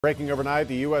Breaking overnight,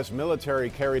 the U.S. military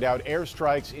carried out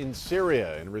airstrikes in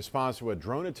Syria in response to a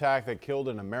drone attack that killed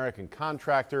an American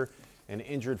contractor and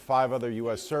injured 5 other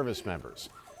U.S. service members.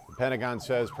 The Pentagon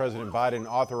says President Biden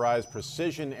authorized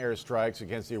precision airstrikes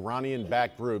against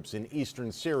Iranian-backed groups in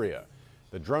eastern Syria.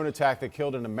 The drone attack that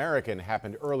killed an American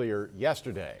happened earlier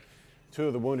yesterday. 2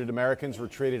 of the wounded Americans were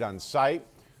treated on site.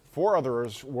 4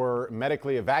 others were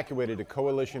medically evacuated to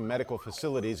coalition medical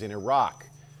facilities in Iraq.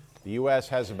 The U.S.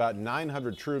 has about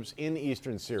 900 troops in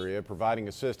eastern Syria providing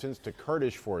assistance to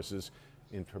Kurdish forces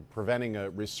in preventing a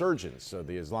resurgence of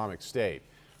the Islamic State.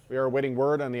 We are awaiting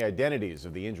word on the identities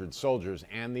of the injured soldiers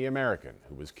and the American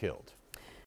who was killed.